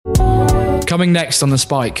Coming next on The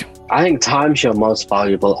Spike. I think time's your most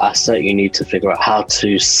valuable asset. You need to figure out how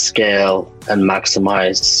to scale and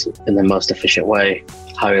maximize in the most efficient way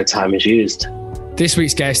how your time is used. This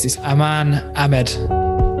week's guest is Amman Ahmed.